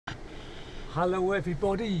Hello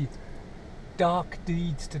everybody. Dark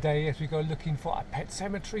deeds today as we go looking for a pet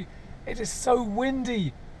cemetery. It is so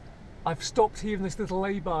windy. I've stopped here in this little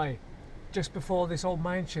lay-by just before this old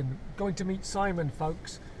mansion. Going to meet Simon,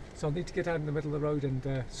 folks. So I need to get out in the middle of the road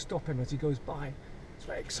and stop him as he goes by. It's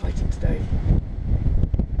very exciting today.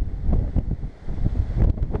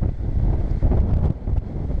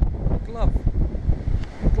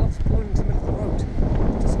 Glove's blown into the middle of the road.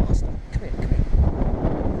 Disaster. Come here.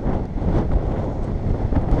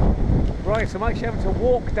 Right, I'm actually having to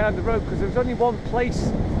walk down the road because there's only one place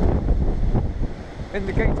in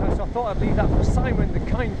the gatehouse. So I thought I'd leave that for Simon, the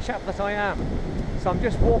kind chap that I am. So I'm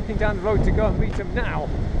just walking down the road to go and meet him now.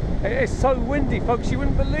 It is so windy, folks, you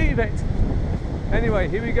wouldn't believe it. Anyway,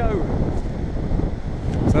 here we go.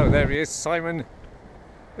 So there he is, Simon.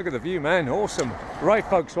 Look at the view, man, awesome. Right,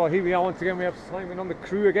 folks, well, here we are once again. We have Simon on the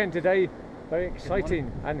crew again today. Very exciting.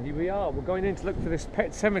 And here we are. We're going in to look for this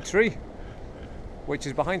pet cemetery, which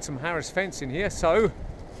is behind some Harris fence in here. So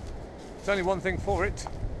there's only one thing for it.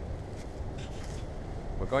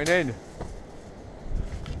 We're going in.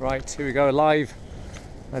 Right, here we go, live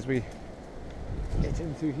as we get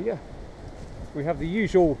into here. We have the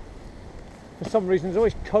usual, for some reason, there's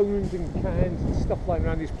always cones and cans and stuff lying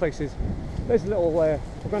around these places. There's a little, we're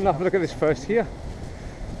going to have a look at this first here,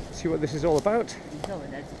 see what this is all about.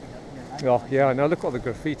 Oh yeah, I know, look at all the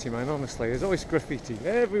graffiti, man, honestly, there's always graffiti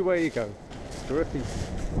everywhere you go. Graffiti.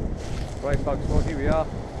 Right, folks, well, here we are.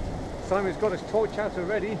 Simon's got his torch out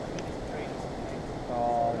already.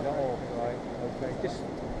 Oh no, right, okay, just...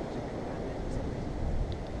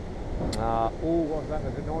 oh, what's that?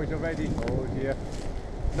 There's a noise already. Oh dear.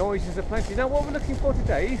 Noises are plenty. Now what we're looking for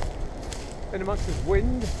today, in amongst this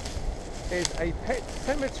wind, is a pet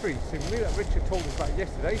cemetery. Similarly that Richard told us about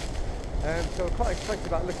yesterday. So we're quite excited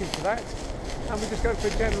about looking for that. And we're just going for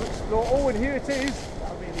a general explore. Oh, and here it is.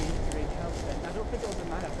 That really intriguing house then. I don't think it was a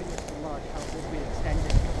man, I think it was a large house that's been extended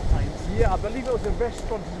a couple of times. Yeah, I believe it was a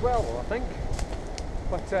restaurant as well, I think.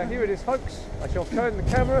 But here it is, folks. I shall turn the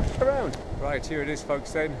camera around. Right, here it is,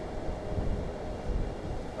 folks, then.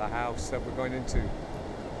 The house that we're going into.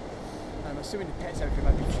 I'm assuming the pet cemetery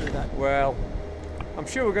might be through that. Well, I'm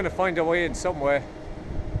sure we're going to find our way in somewhere.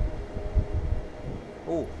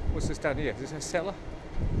 Oh, what's this down here? Is this a cellar?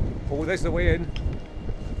 Oh, there's the way in.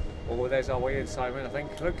 Oh, there's our way in, Simon, I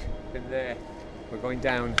think. Look, in there. We're going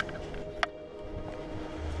down.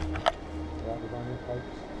 Right, we're going in,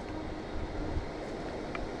 folks.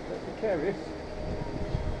 Let's be curious.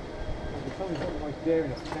 There's something not like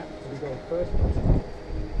daring us, chap, so we go first.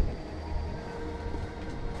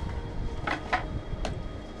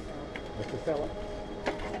 That's the cellar.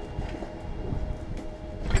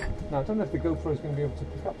 Now, I don't know if the GoPro is going to be able to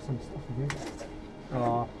pick up some stuff with you.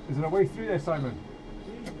 Oh, is there a way through there, Simon?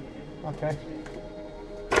 Okay.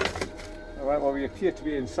 Alright, well, we appear to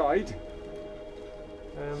be inside.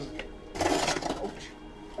 Ouch.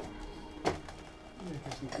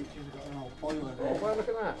 Oh, well, look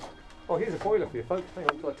at that. Oh, here's a boiler for you, folks. Hang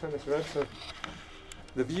on until I turn this around so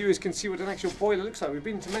the viewers can see what an actual boiler looks like. We've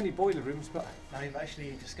been to many boiler rooms, but now you've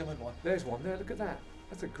actually discovered one. There's one there, look at that.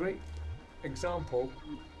 That's a great example.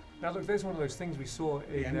 Now look, there's one of those things we saw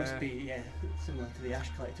in... Yeah, it must be similar to the ash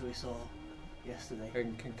collector we saw yesterday.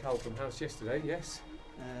 In Calvin House yesterday, yes.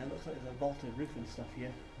 Looks like there's a vaulted roof and stuff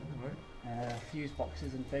here. Alright. Fuse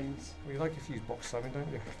boxes and things. Well, you like a fuse box, Simon,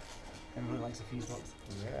 don't you? Everyone likes a fuse box.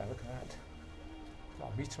 Yeah, look at that.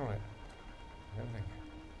 Got a meter on it. I don't think.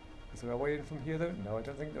 Is there a way in from here though? No, I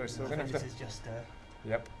don't think there is. So I think this is just...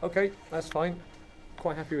 Yep. Okay, that's fine.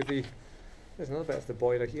 Quite happy with the... There's another bit of the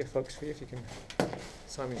boiler here, folks, for you, if you can...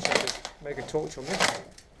 Simon showed make a torch on this.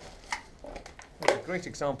 That's a great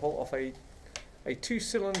example of a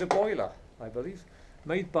two-cylinder boiler, I believe,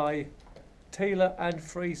 made by Taylor and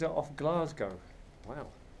Fraser of Glasgow. Wow.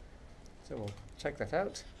 So we'll check that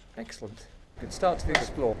out. Excellent. Good start to the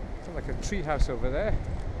explore. Sounds like a tree house over there.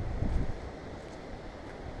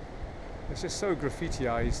 It's just so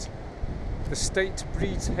graffitiized. The state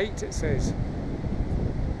breeds hate, it says.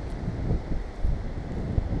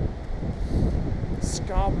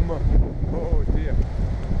 Scum. Oh dear.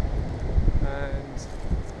 And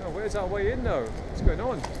oh, where's our way in though? What's going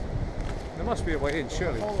on? There must be a way in,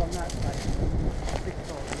 surely. All on that side.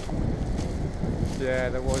 Yeah,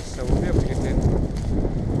 there was, so we'll be able to get in.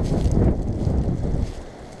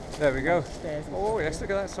 There we go. Oh yes,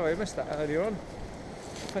 look at that. Sorry, I missed that earlier on.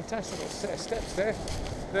 Fantastic little set of steps there.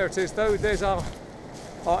 There it is though. There's our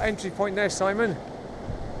entry point there, Simon.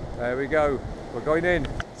 There we go. We're going in.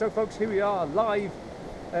 So folks, here we are live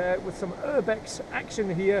with some Urbex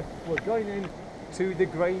action here. We're going in to the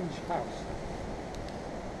Grange house.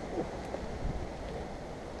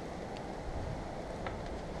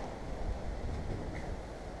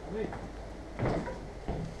 Me.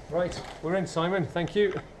 Right, we're in, Simon, thank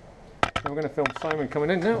you. And we're going to film Simon coming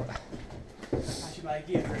in now. Actually, my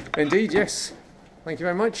gear for it. Indeed, yes. Thank you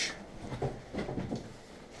very much.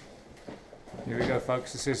 Here we go,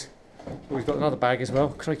 folks. This is. Oh, we've got another bag as well.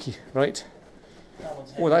 Crikey. Right. That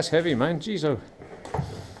one's Oh, that's heavy, man. Jeez, oh.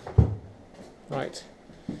 Right.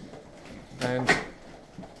 And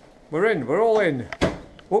we're in. We're all in.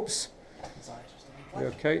 Whoops. You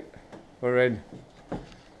okay? We're in.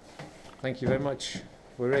 Thank you very much.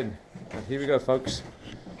 We're in. And here we go, folks.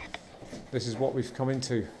 This is what we've come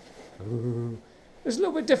into. Ooh. It's a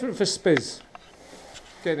little bit different for SPiS.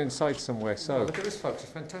 Get inside somewhere. So look at this, folks. A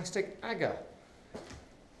fantastic agar.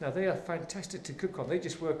 Now they are fantastic to cook on. They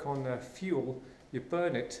just work on fuel. You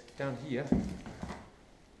burn it down here.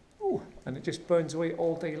 Ooh, and it just burns away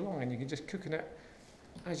all day long, and you can just cook in it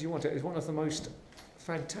as you want it. It's one of the most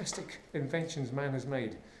fantastic inventions man has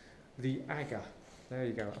made. The agar. There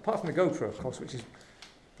you go. Apart from the GoPro, of course, which is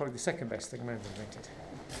probably the second best thing man invented.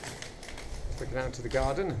 Looking out into the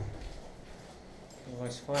garden. A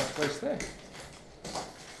nice fireplace there.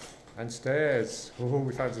 And stairs. Oh,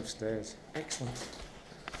 we found some stairs. Excellent.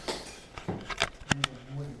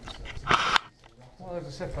 Well, as I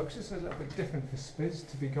said, folks, this is a little bit different for SPiS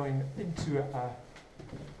to be going into a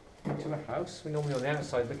house. We're normally on the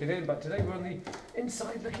outside looking in, but today we're on the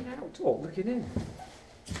inside looking out, or looking in.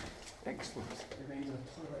 Excellent.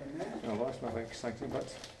 Oh, well, that's not very exciting,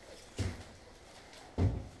 but...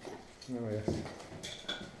 Oh, yes.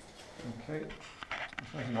 Okay.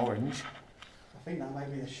 It's like an orange. I think that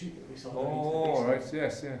might be the chute that we saw. Oh, right,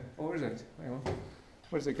 yes, yeah. Or is it? Hang on.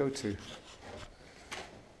 Where does it go to?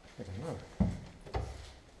 I don't know.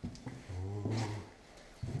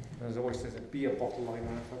 There's a beer bottle lying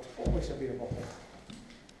around, folks. Always a beer bottle.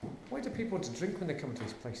 Why do people want to drink when they come to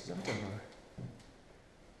these places? I don't know.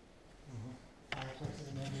 Fireplaces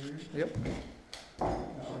in every room. Yep.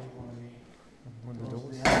 One of the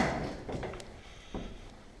doors.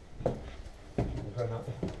 We'll go now.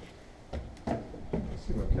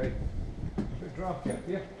 Seem okay. A bit drafty up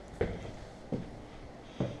here.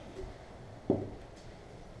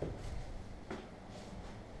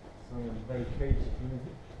 Very cagey.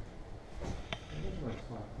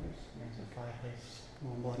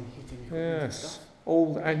 Yes,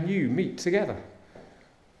 old and new meet together.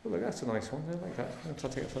 Oh, look, that's a nice one. I like that. I'll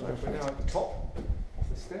take a photo. We're now at the top of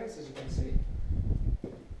the stairs, as you can see,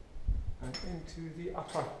 and into the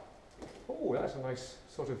upper. Oh, that's a nice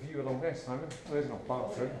sort of view along there, Simon. Oh, there's not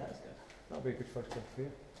bathroom. Yeah, that's good. That'll be a good photograph for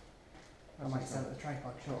you. I might set up the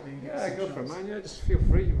tripod shortly and get Yeah, some go for it, shots. man. Yeah, just feel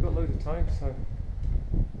free. You've got loads of time, so.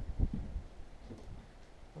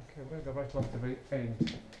 Okay, we're going to go right along to the very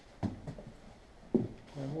end.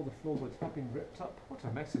 And all the floorboards have been ripped up. What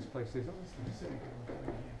a mess this place is, honestly.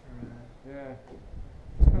 Yeah.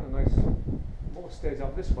 It's kind of nice. More stairs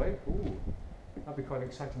up this way. Ooh, that'd be quite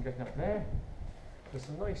exciting getting up there. There's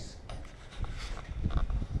some nice. A lot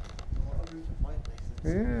of room for fireplaces.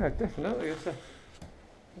 Yeah, definitely. It's a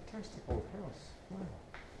fantastic old house. Wow.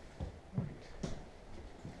 Right.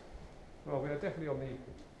 Well, we are definitely on the.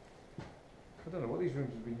 I don't know what these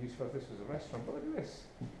rooms have been used for if this was a restaurant, but look at this.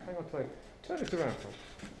 Hang on tight. Turn it around, folks.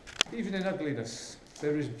 Even in ugliness,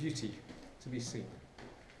 there is beauty to be seen.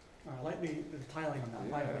 Oh, I like the tiling on that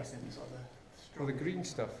Yeah. fireplace and sort of the Or the green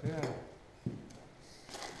stuff, yeah.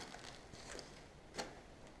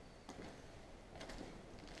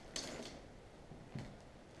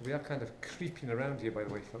 We are kind of creeping around here, by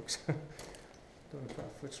the way, folks. Don't know if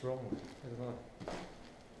that foot's wrong. I don't know.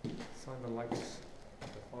 Simon likes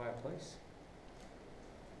the fireplace.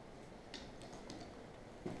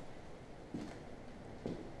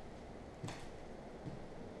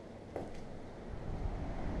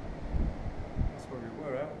 That's where we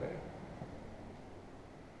were out there.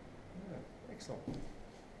 Yeah, excellent.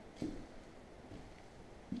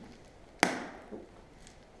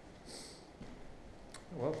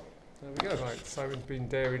 Well, there we go. Right, Simon's been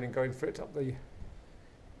daring and going for it up the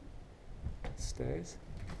stairs.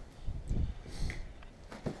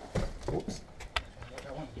 Oops.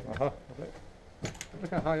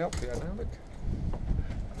 Look how high up we are now, look.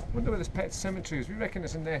 I wonder where this pet cemetery is. We reckon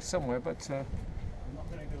it's in there somewhere, but... I'm not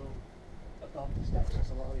going to go above the steps, there's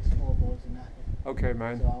a lot of these floorboards in there. okay,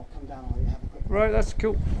 man. So I'll come down and let you have a quick look. Right, that's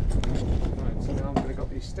cool. Right, so now I'm going to go up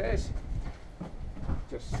these stairs.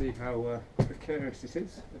 Just see how precarious this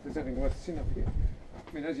is, if there's anything worth seeing up here.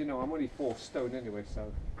 I mean, as you know, I'm only 4 stone anyway,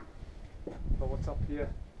 so... But what's up here?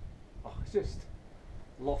 Oh, it's just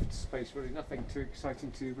loft space, really nothing too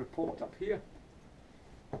exciting to report up here.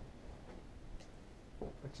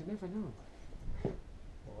 But you never know.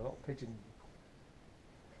 Oh, a lot of pigeon.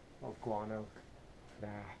 A lot of guano. Nah.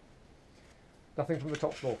 Nothing from the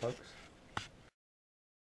top floor, folks.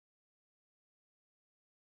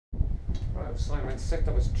 Right, Simon's set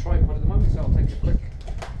up his tripod at the moment, so I'll take a quick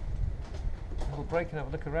little break and have a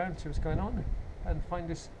look around, see what's going on, and find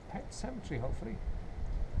this pet cemetery, hopefully.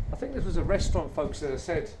 I think this was a restaurant, folks, as I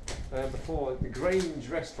said before, the Grange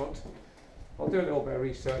restaurant. I'll do a little bit of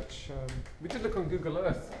research. We did look on Google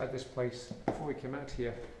Earth at this place before we came out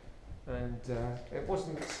here, and it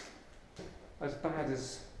wasn't as bad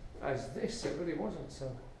as this, it really wasn't.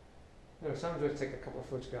 So, Sam's going to take a couple of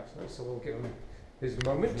photographs now, so we'll give him his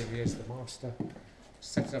moment. Here he is, the master.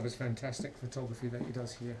 Set up his fantastic photography that he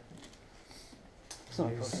does here. It's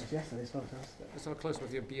not close as yesterday's photos. Let's have a close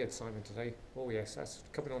with your beard, Simon, today. Oh yes, that's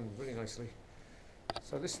coming on really nicely.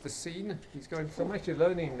 So this is the scene he's going for. I'm actually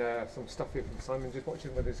learning some stuff here from Simon, just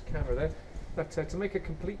watching with his camera there. But to make a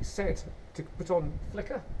complete set, to put on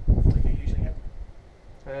flicker, Usually,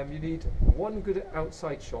 yeah. you need one good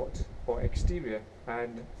outside shot or exterior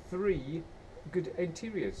and 3 good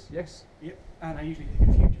interiors, yes? Yep, and I usually take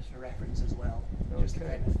a few just for reference as well, just to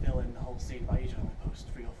Okay. kind of fill in the whole scene, but I usually only post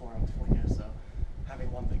 3 or 4 on Flickr, so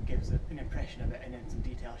having one that gives an impression of it and then some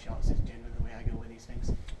detail shots is generally the way I go with these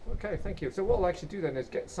things. Okay, thank you. So what I'll actually do then is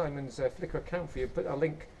get Simon's Flickr account for you, put a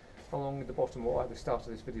link along at the bottom or at the start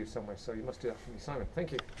of this video somewhere, so you must do that for me, Simon.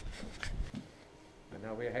 Thank you. And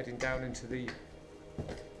now we're heading down into the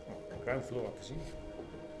ground floor, I presume.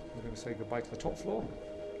 We're going to say goodbye to the top floor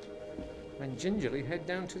and gingerly head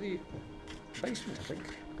down to the basement, I think.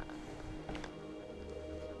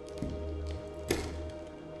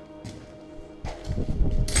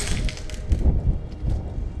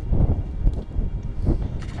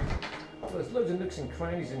 Well, there's loads of nooks and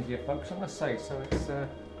crannies in here, folks, I must say, so it's been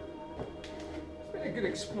a good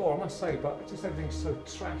explore, I must say, but just everything's so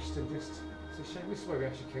trashed and just, it's a shame. This is where we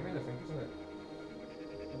actually came in, I think, isn't it?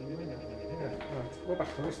 Yeah, right, we're back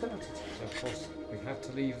to where we started. So of course we have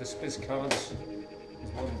to leave the SPiS cards.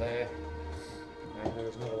 There's one there, and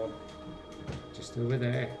there's another one just over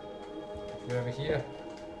there. If you're ever here,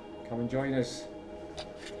 come and join us.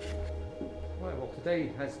 Right, well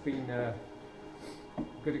today has been a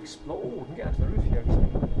good explore. Oh, we can get out to the roof here actually.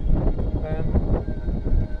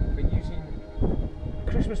 We've been using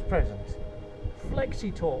Christmas present,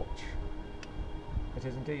 Flexi Torch. It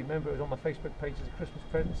is indeed. Remember, it was on my Facebook page as a Christmas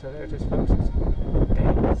present, so there it is, folks. It's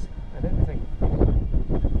days and everything.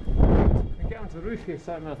 We can get onto the roof here,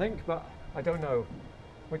 Simon, I think, but I don't know.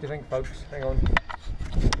 What do you think, folks? Hang on.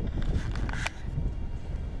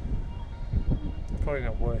 Probably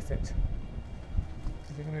not worth it. Is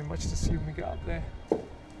there going to be much to see when we get up there?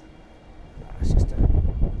 It's just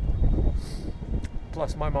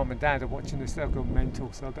plus, my mum and dad are watching this, they'll go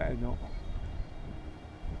mental, so I better not.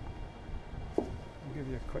 I'll give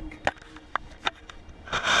you a quick.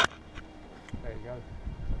 There you go.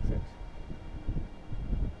 That's it.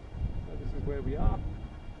 So this is where we are.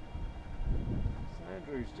 St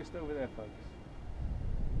Andrews, just over there, folks.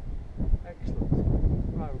 Excellent.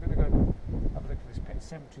 Right, we're going to go have a look at this pet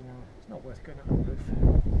cemetery now. It's not worth going up on the roof.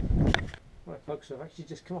 Right, folks, so I've actually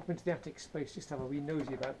just come up into the attic space just to have a wee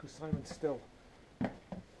nosy about because Simon's still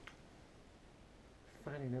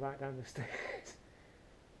fanning about down the stairs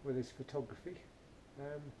with his photography.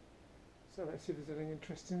 So let's see if there's anything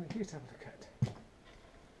interesting here to have a look at.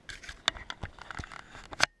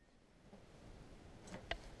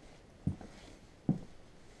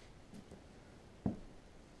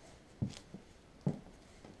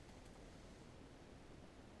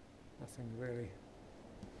 Nothing really.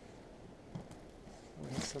 Oh,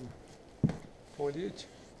 there's some foliage.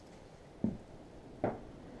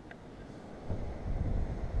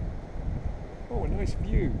 Oh, a nice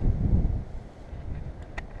view.